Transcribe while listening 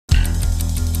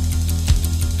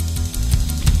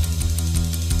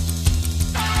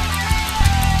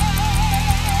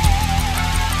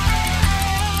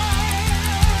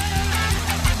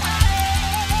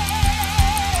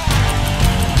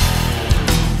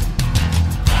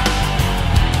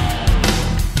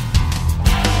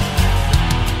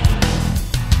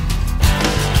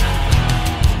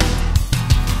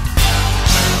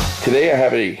Today I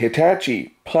have a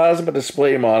Hitachi plasma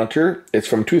display monitor. It's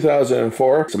from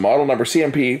 2004. It's a model number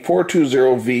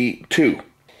CMP420V2.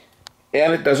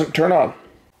 And it doesn't turn on.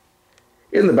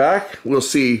 In the back, we'll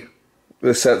see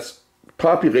this set's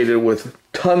populated with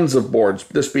tons of boards.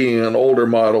 This being an older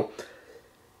model,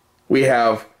 we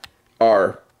have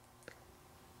our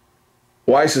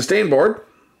Y sustain board.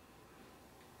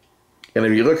 And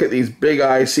if you look at these big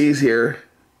ICs here,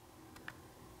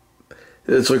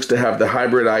 this looks to have the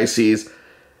hybrid ICs.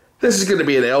 This is going to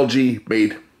be an LG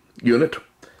made unit.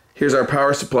 Here's our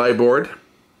power supply board.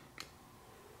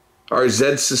 Our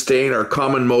Z sustain, our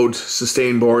common mode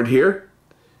sustain board here.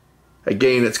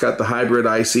 Again, it's got the hybrid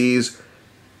ICs.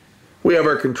 We have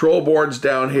our control boards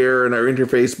down here and our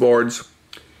interface boards.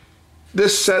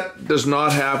 This set does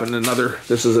not have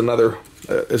this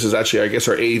is actually, I guess,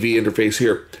 our AV interface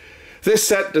here. This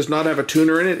set does not have a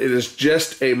tuner in it. It is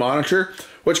just a monitor.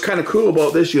 What's kind of cool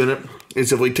about this unit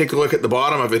is if we take a look at the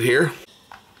bottom of it here,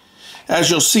 as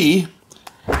you'll see,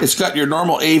 it's got your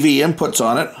normal AV inputs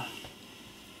on it.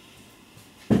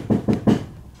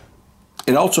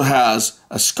 It also has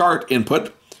a SCART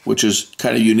input, which is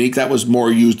kind of unique. That was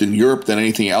more used in Europe than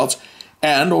anything else.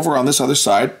 And over on this other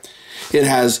side, it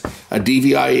has a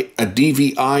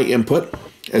DVI input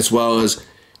as well as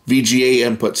VGA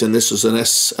inputs, and this is an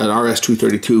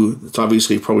RS-232. It's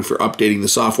obviously probably for updating the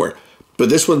software. But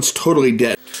this one's totally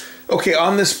dead. Okay,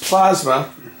 on this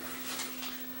plasma,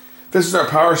 this is our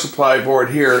power supply board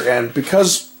here, and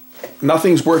because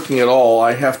nothing's working at all,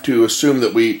 I have to assume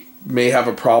that we may have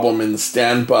a problem in the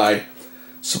standby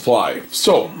supply.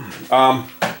 So,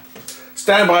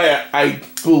 standby, I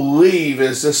believe,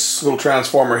 is this little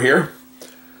transformer here.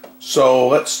 So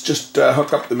let's just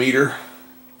hook up the meter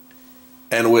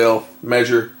and we'll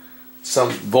measure some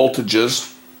voltages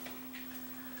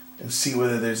and see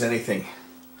whether there's anything.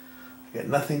 I got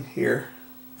nothing here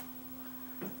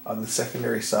on the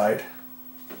secondary side.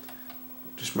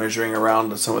 Just measuring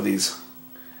around some of these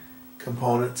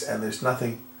components, and there's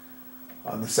nothing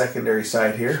on the secondary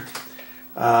side here.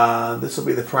 This will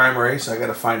be the primary, so I got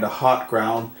to find a hot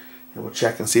ground, and we'll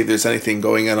check and see if there's anything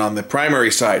going on the primary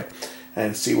side,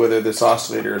 and see whether this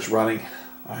oscillator is running.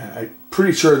 I'm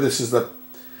pretty sure this is the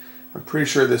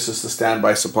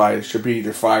standby supply. It should be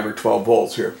either 5 or 12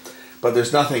 volts here, but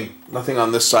there's nothing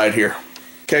on this side here.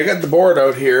 Okay, I got the board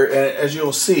out here, and as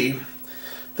you'll see,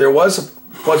 there was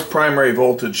primary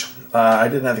voltage. I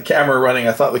didn't have the camera running.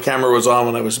 I thought the camera was on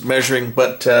when I was measuring,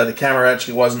 but the camera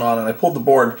actually wasn't on, and I pulled the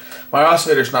board. My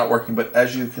oscillator's not working, but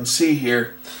as you can see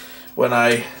here, when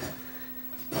I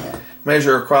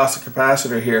measure across the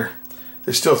capacitor here,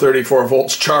 there's still 34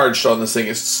 volts charged on this thing.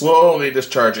 It's slowly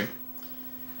discharging.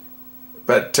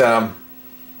 But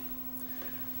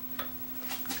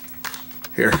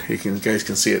here, you guys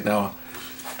can see it now.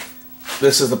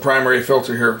 This is the primary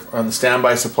filter here on the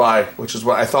standby supply, which is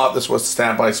what I thought this was the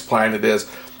standby supply, and it is.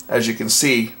 As you can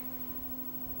see,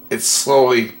 it's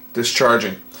slowly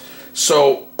discharging.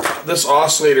 So this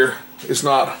oscillator is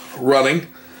not running.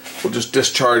 We'll just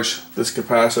discharge this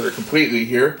capacitor completely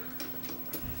here.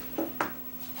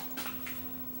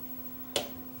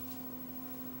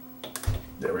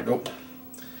 There we go.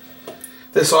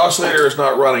 This oscillator is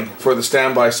not running for the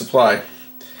standby supply.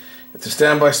 If the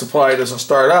standby supply doesn't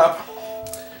start up,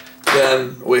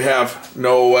 then we have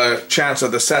no chance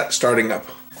of the set starting up.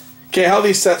 Okay, how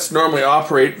these sets normally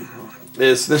operate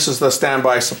is this is the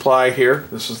standby supply here.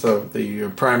 This is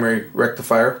the primary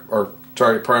rectifier, or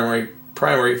sorry,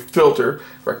 primary filter.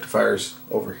 Rectifier's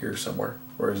over here somewhere.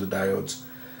 Where's the diodes?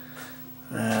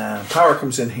 Power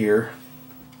comes in here.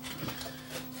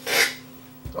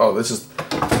 Oh,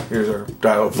 here's our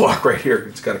diode block right here.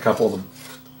 It's got a couple of them.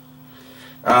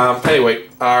 Anyway,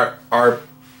 our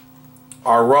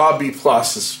raw B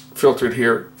plus is filtered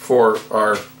here for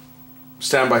our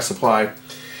standby supply,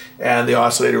 and the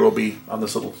oscillator will be on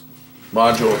this little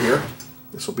module here.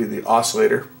 This will be the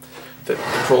oscillator that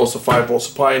controls the 5-volt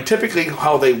supply. And typically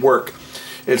how they work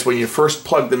is when you first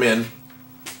plug them in,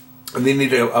 and they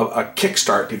need a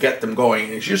kickstart to get them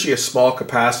going. It's usually a small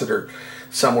capacitor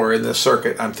somewhere in this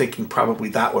circuit. I'm thinking probably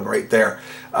that one right there.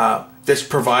 This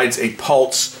provides a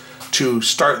pulse to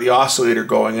start the oscillator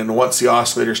going, and once the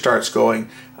oscillator starts going,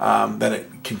 then it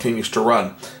continues to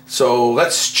run. So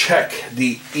let's check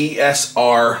the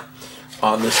ESR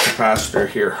on this capacitor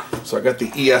here. So I got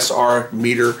the ESR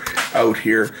meter out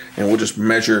here, and we'll just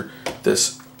measure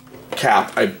this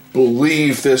cap. I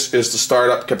believe this is the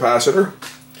startup capacitor,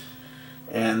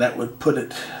 and that would put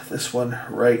it, this one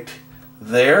right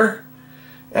there,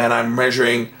 and I'm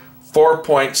measuring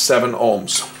 4.7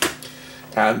 ohms.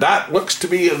 And that looks to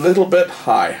be a little bit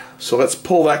high. So let's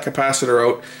pull that capacitor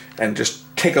out and just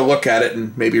take a look at it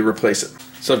and maybe replace it.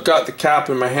 So I've got the cap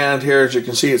in my hand here. As you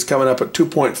can see, it's coming up at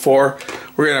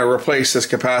 2.4. We're going to replace this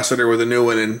capacitor with a new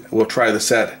one, and we'll try the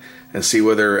set and see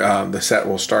whether the set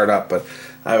will start up. But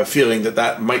I have a feeling that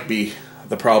that might be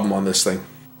the problem on this thing.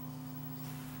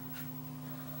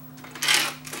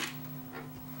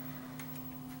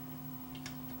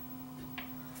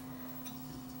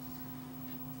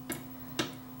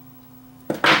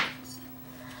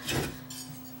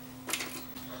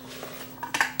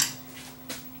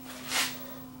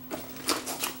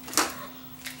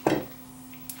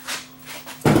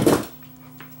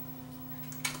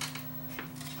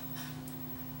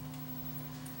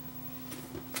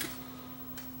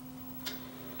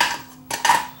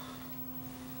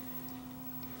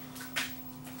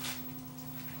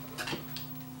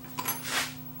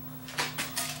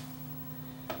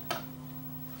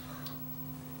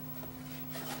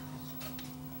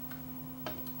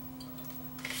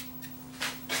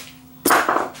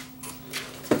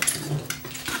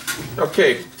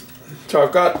 Okay, so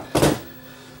I've got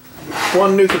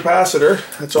one new capacitor.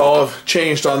 That's all I've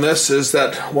changed on this, is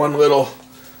that one little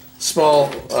small,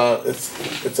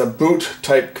 it's a boot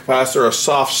type capacitor, a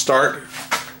soft start.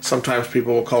 Sometimes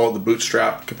people will call it the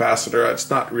bootstrap capacitor. It's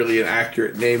not really an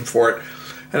accurate name for it.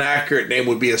 An accurate name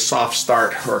would be a soft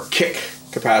start or a kick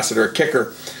capacitor, a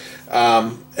kicker.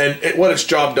 What its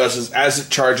job does is, as it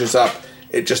charges up,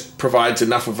 it just provides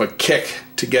enough of a kick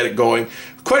to get it going.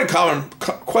 Quite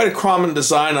a common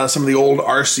design on some of the old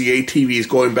RCA TVs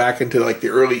going back into like the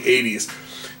early 80s.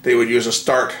 They would use a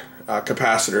start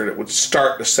capacitor that would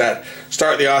start the set,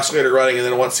 start the oscillator running, and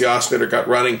then once the oscillator got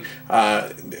running,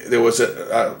 there was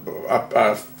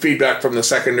a feedback from the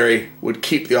secondary would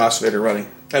keep the oscillator running.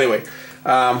 Anyway,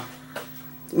 a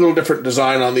little different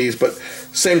design on these, but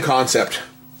same concept.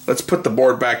 Let's put the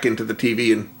board back into the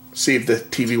TV and see if the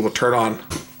TV will turn on.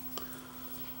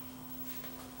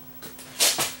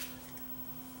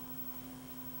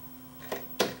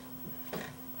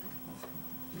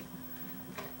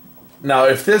 Now,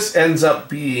 if this ends up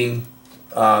being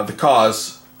the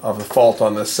cause of the fault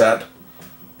on this set,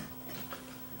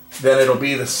 then it'll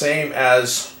be the same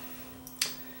as,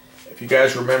 if you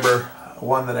guys remember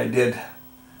one that I did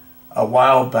a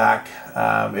while back,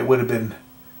 it would have been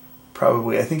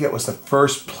probably, I think it was the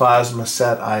first plasma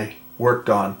set I worked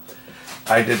on.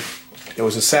 It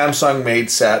was a Samsung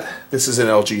made set. This is an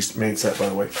LG made set, by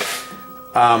the way.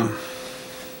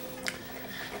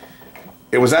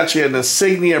 It was actually an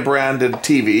Insignia branded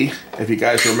TV, if you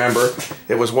guys remember.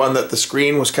 It was one that the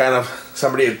screen was kind of,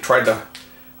 somebody had tried to,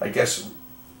 I guess,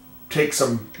 take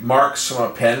some marks from a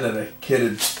pen that a kid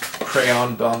had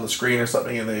crayoned on the screen or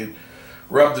something, and they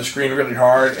rubbed the screen really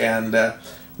hard and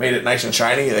made it nice and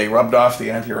shiny. They rubbed off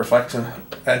the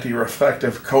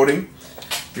anti-reflective coating.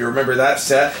 If you remember that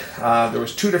set, there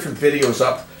was two different videos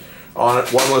up on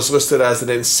it. One was listed as an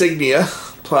Insignia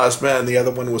plasma, and the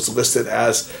other one was listed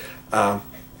as a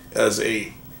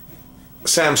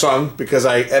Samsung, because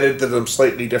I edited them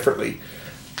slightly differently.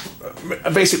 I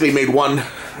basically made one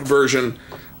version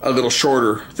a little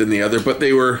shorter than the other, but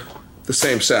they were the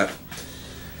same set.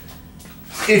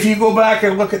 If you go back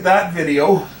and look at that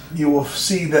video, you will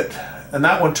see that, and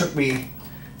that one took me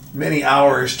many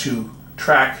hours to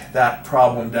track that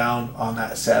problem down on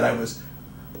that set. I was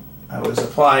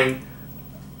applying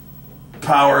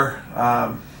power,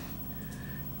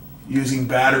 using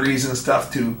batteries and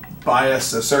stuff to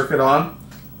bias the circuit on.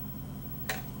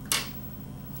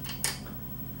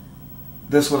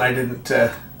 This one I didn't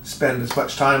spend as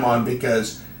much time on,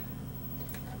 because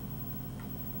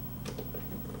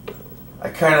I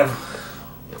kind of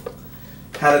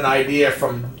had an idea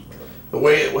from the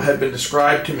way it had been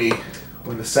described to me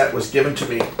when the set was given to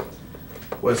me,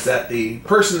 was that the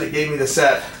person that gave me the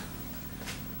set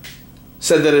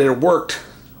said that it had worked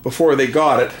before they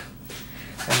got it,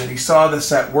 and that he saw the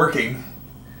set working,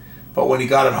 but when he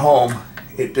got it home,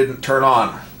 it didn't turn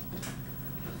on.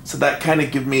 So that kind of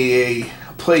gave me a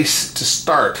place to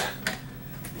start.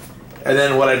 And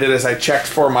then what I did is I checked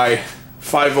for my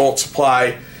 5-volt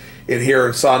supply in here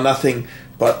and saw nothing,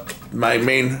 but my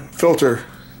main filter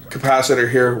capacitor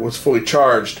here was fully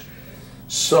charged.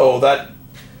 So that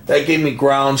gave me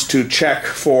grounds to check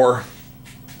for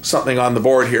something on the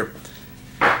board here.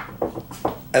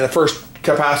 And the first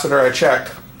capacitor I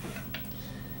checked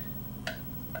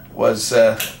was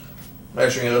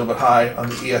measuring a little bit high on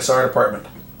the ESR department.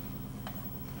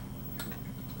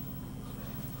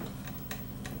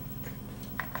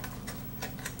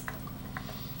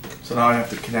 So now I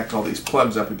have to connect all these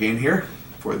plugs up again here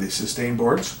for the sustain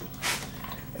boards.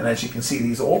 And as you can see,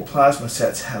 these old plasma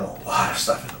sets had a lot of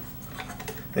stuff in them.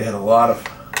 They had a lot of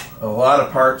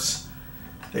parts,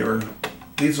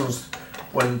 These ones,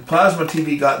 when plasma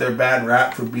TV got their bad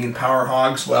rap for being power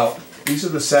hogs, well, these are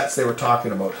the sets they were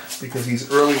talking about, because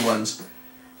these early ones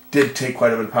did take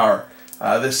quite a bit of power.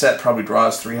 This set probably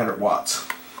draws 300 watts.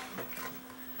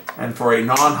 And for a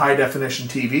non-high definition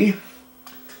TV,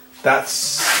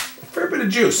 that's a fair bit of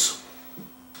juice.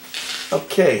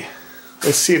 Okay,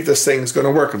 let's see if this thing's going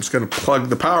to work. I'm just going to plug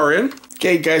the power in.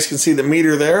 Okay, you guys can see the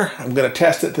meter there. I'm going to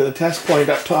test it to the test point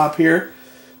up top here.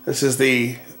 This is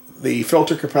the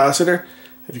filter capacitor.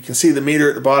 If you can see the meter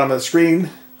at the bottom of the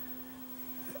screen,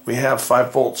 we have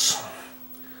 5 volts.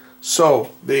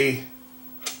 So the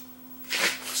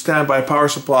standby power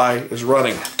supply is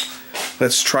running.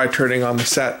 Let's try turning on the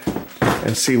set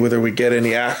and see whether we get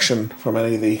any action from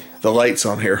any of the lights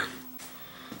on here.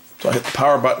 So I hit the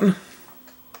power button.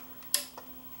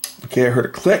 Okay, I heard a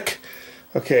click.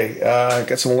 Okay, I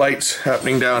got some lights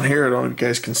happening down here. I don't know if you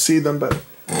guys can see them, but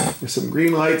there's some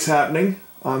green lights happening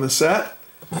on the set.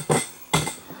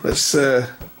 Let's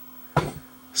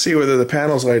see whether the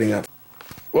panel's lighting up.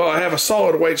 Well, I have a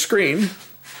solid white screen,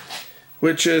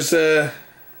 which is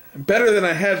better than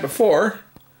I had before.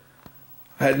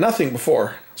 I had nothing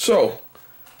before. So,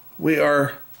 we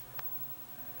are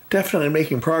definitely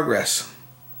making progress.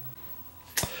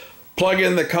 Plug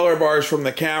in the color bars from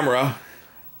the camera,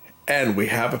 and we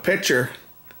have a picture.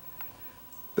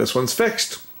 This one's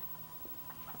fixed.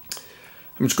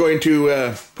 I'm just going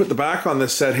to put the back on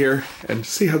this set here and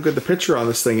see how good the picture on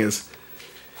this thing is,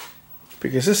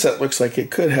 because this set looks like it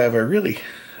could have a really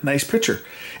nice picture.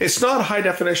 It's not a high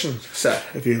definition set.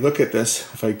 If you look at this,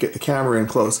 if I get the camera in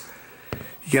close,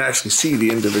 you can actually see the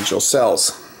individual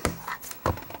cells.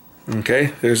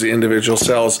 Okay, there's the individual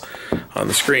cells on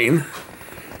the screen.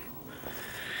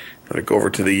 Let it go over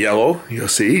to the yellow, you'll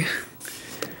see.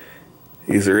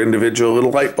 These are individual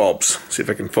little light bulbs. See if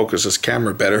I can focus this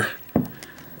camera better.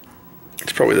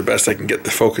 It's probably the best I can get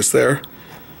the focus there.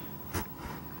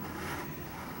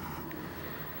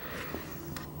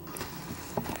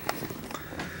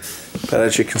 But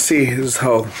as you can see, this is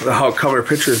how the color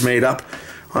picture is made up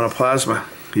on a plasma.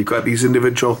 You've got these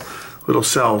individual little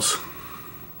cells.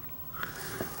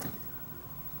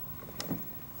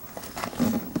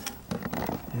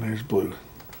 And there's blue.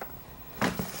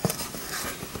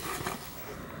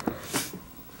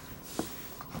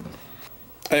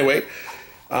 Anyway,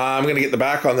 I'm going to get the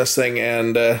back on this thing,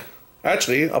 and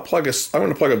actually I'm going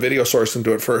to plug a video source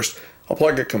into it first. I'll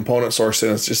plug a component source in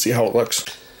and just see how it looks.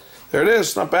 There it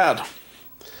is, not bad.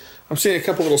 I'm seeing a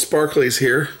couple little sparklies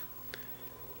here.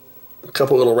 A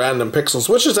couple little random pixels,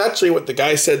 which is actually what the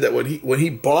guy said that when he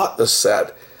bought the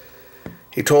set,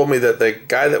 he told me that the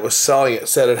guy that was selling it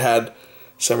said it had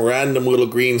some random little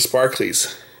green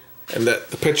sparklies, and that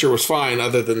the picture was fine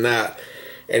other than that.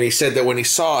 And he said that when he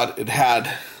saw it, it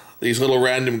had these little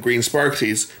random green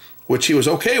sparklies, which he was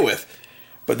okay with.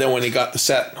 But then when he got the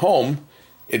set home,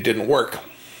 it didn't work.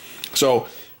 So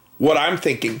what I'm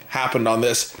thinking happened on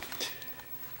this,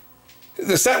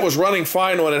 the set was running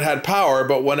fine when it had power,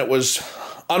 but when it was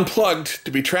unplugged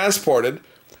to be transported,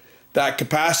 that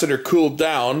capacitor cooled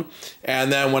down,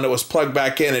 and then when it was plugged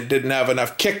back in, it didn't have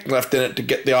enough kick left in it to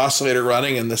get the oscillator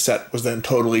running, and the set was then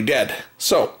totally dead.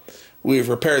 So we've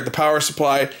repaired the power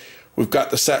supply, we've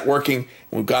got the set working,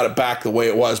 and we've got it back the way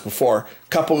it was before. A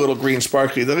couple little green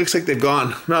sparkly, that looks like they've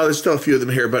gone. No, there's still a few of them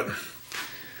here, but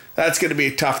that's going to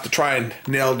be tough to try and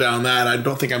nail down that. I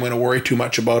don't think I'm going to worry too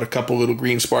much about a couple little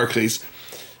green sparklies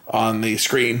on the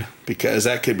screen, because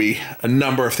that could be a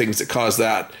number of things that cause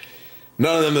that.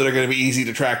 None of them that are going to be easy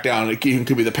to track down. It even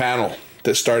could be the panel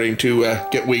that's starting to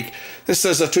get weak. This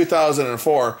says a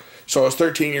 2004, so it's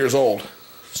 13 years old.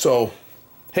 So,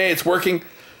 hey, it's working.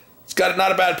 It's got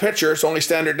not a bad picture. It's only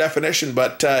standard definition,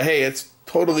 but hey, it's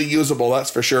totally usable,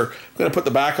 that's for sure. I'm going to put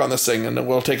the back on this thing, and then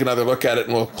we'll take another look at it,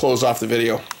 and we'll close off the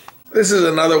video. This is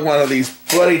another one of these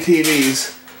bloody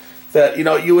TVs that, you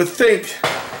know, you would think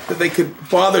that they could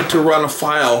bother to run a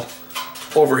file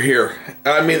over here.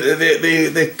 I mean,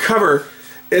 the cover,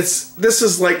 this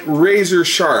is like razor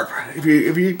sharp. If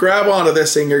you grab onto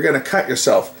this thing, you're going to cut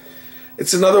yourself.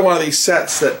 It's another one of these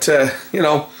sets that you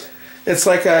know, it's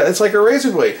like a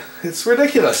razor blade. It's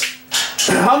ridiculous.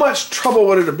 How much trouble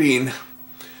would it have been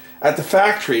at the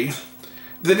factory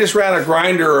if they just ran a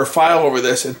grinder or a file over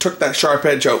this and took that sharp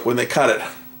edge out when they cut it?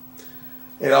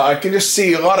 You know, I can just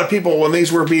see a lot of people when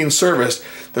these were being serviced,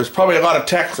 there's probably a lot of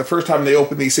techs the first time they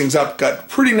opened these things up got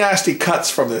pretty nasty cuts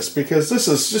from this, because this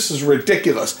is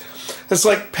ridiculous. It's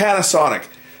like Panasonic.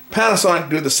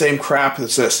 Panasonic do the same crap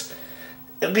as this.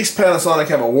 At least Panasonic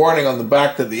have a warning on the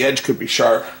back that the edge could be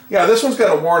sharp. Yeah, this one's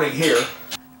got a warning here.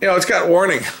 You know, it's got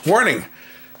warning. Warning.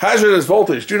 Hazardous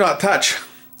voltage, do not touch.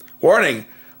 Warning.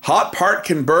 Hot part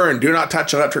can burn. Do not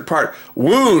touch electric part.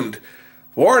 Wound.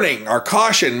 Warning or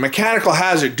caution. Mechanical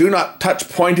hazard. Do not touch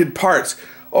pointed parts.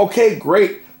 Okay,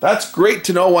 great. That's great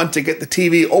to know once to get the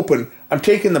TV open. I'm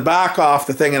taking the back off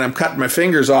the thing and I'm cutting my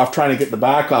fingers off trying to get the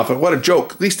back off it. What a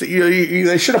joke. At least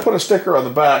they should have put a sticker on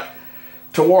the back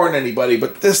to warn anybody,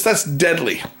 but that's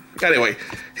deadly. Anyway,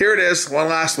 here it is. One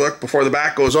last look before the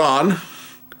back goes on.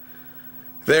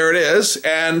 There it is.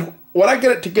 And when I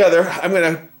get it together, I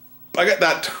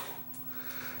got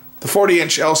the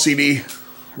 40-inch LCD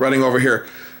running over here.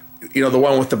 You know, the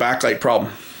one with the backlight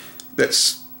problem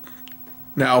that's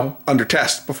now under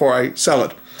test before I sell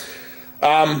it.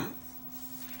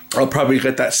 I'll probably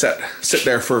let that sit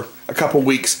there for a couple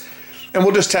weeks, and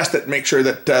we'll just test it and make sure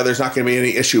that there's not going to be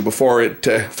any issue before it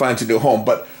finds a new home.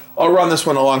 But I'll run this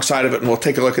one alongside of it, and we'll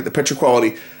take a look at the picture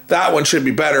quality. That one should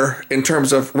be better in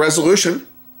terms of resolution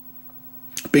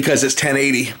because it's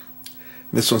 1080.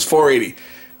 This one's 480.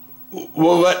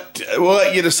 We'll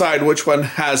let you decide which one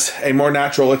has a more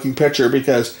natural looking picture,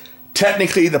 because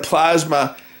technically the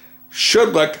plasma should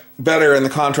look better in the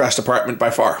contrast department by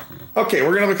far. Okay,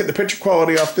 we're going to look at the picture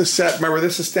quality off this set. Remember,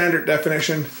 this is standard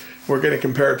definition. We're going to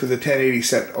compare it to the 1080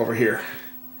 set over here.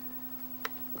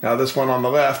 Now this one on the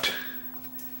left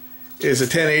is a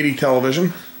 1080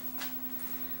 television,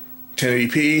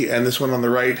 1080p, and this one on the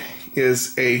right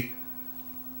is a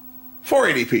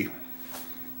 480p.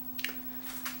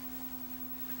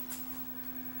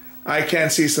 I can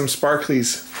see some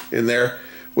sparklies in there,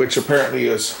 which apparently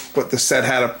is what the set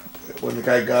had when the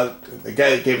guy got it. The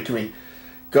guy that gave it to me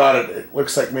got it. It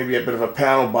looks like maybe a bit of a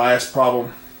panel bias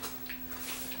problem.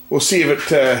 We'll see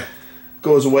if it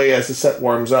goes away as the set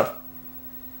warms up.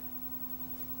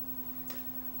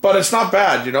 But it's not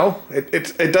bad, you know.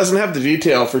 It doesn't have the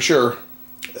detail for sure,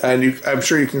 and I'm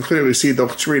sure you can clearly see the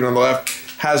screen on the left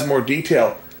has more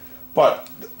detail. But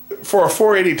for a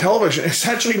 480 television, it's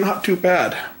actually not too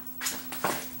bad.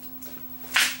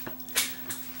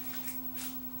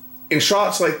 In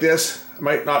shots like this, it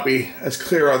might not be as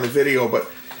clear on the video, but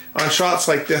on shots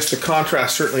like this, the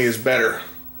contrast certainly is better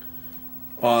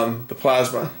on the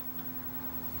plasma.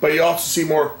 But you also see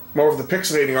more of the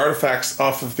pixelating artifacts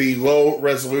off of the low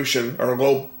resolution or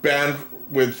low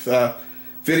bandwidth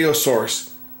video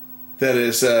source that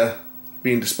is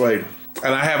being displayed.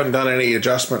 And I haven't done any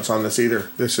adjustments on this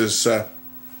either. This is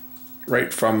right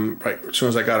as soon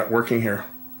as I got it working here.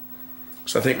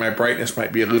 So I think my brightness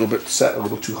might be a little bit set a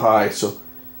little too high, so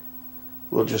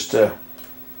we'll just go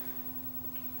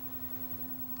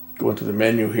into the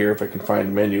menu here, if I can find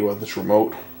the menu on this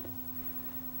remote.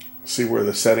 See where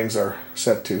the settings are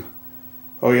set to.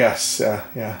 Oh yes,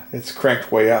 yeah, it's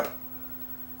cranked way up.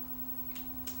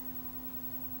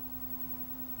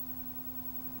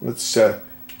 Let's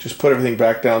just put everything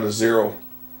back down to 0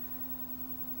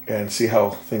 and see how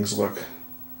things look.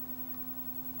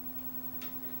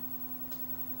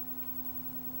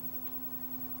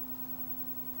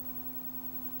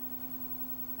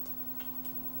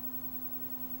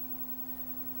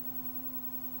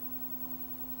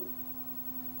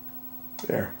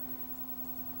 There.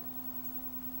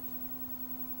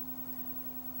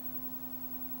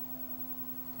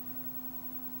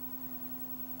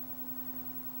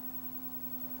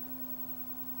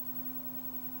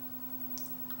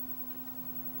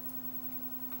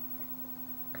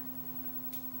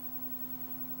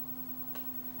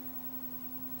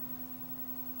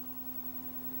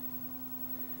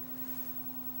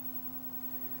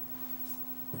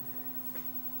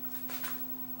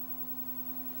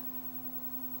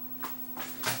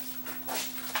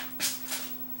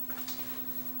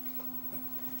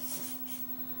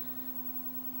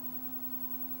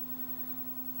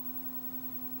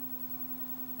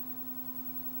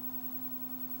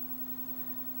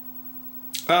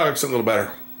 That looks a little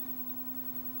better.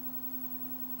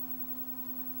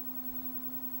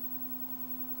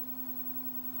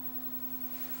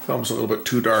 Almost a little bit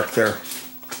too dark there.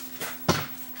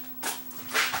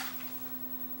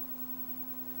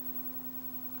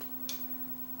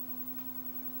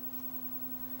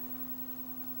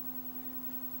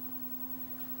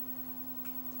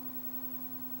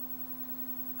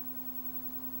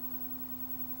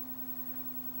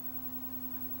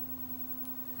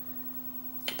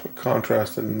 Put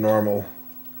contrast in normal.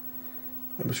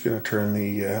 I'm just going to turn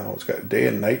the, oh, it's got day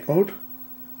and night mode.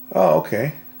 Oh,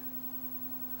 okay.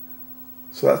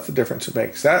 So that's the difference it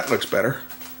makes. That looks better.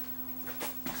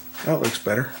 That looks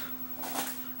better.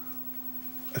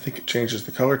 I think it changes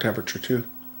the color temperature too.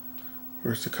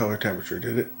 Where's the color temperature?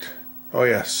 Did it? Oh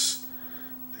yes.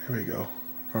 There we go.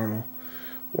 Normal,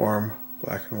 warm,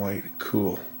 black and white,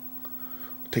 cool.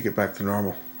 Take it back to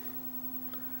normal.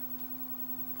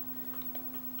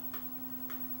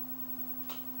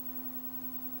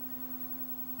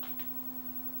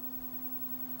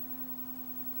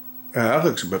 Yeah, that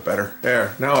looks a bit better.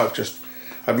 There. Now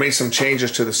I've made some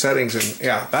changes to the settings, and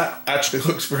yeah, that actually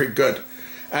looks very good.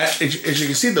 As you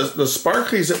can see, the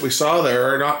sparklies that we saw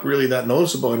there are not really that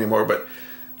noticeable anymore, but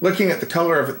looking at the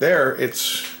color of it there,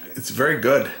 it's very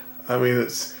good. I mean,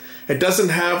 it doesn't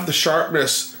have the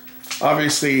sharpness,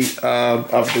 obviously,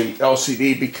 of the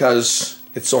LCD because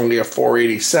it's only a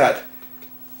 480 set.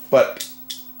 But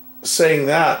saying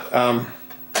that,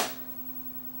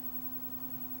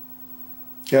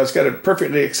 yeah, it's got a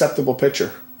perfectly acceptable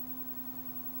picture.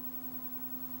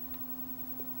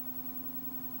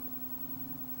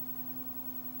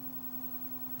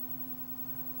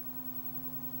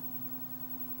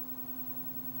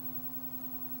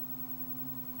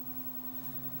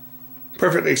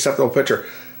 Perfectly acceptable picture.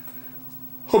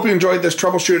 Hope you enjoyed this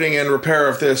troubleshooting and repair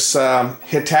of this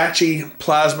Hitachi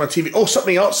plasma TV. Oh,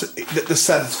 something else that this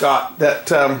set has got. That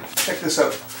check this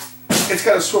out. It's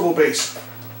got a swivel base.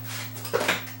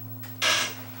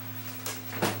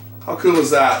 How cool is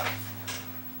that?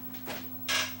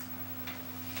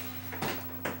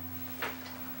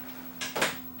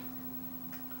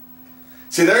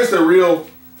 See, there's the real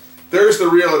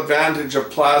advantage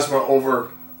of plasma over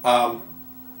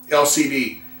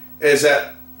LCD, is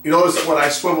that you notice that when I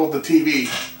swiveled the TV,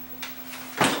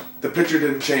 the picture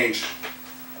didn't change.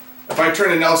 If I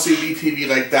turn an LCD TV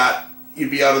like that,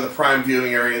 you'd be out of the prime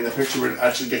viewing area and the picture would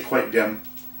actually get quite dim.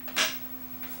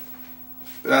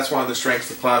 But that's one of the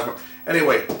strengths of plasma.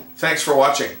 Anyway, thanks for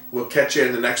watching. We'll catch you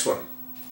in the next one.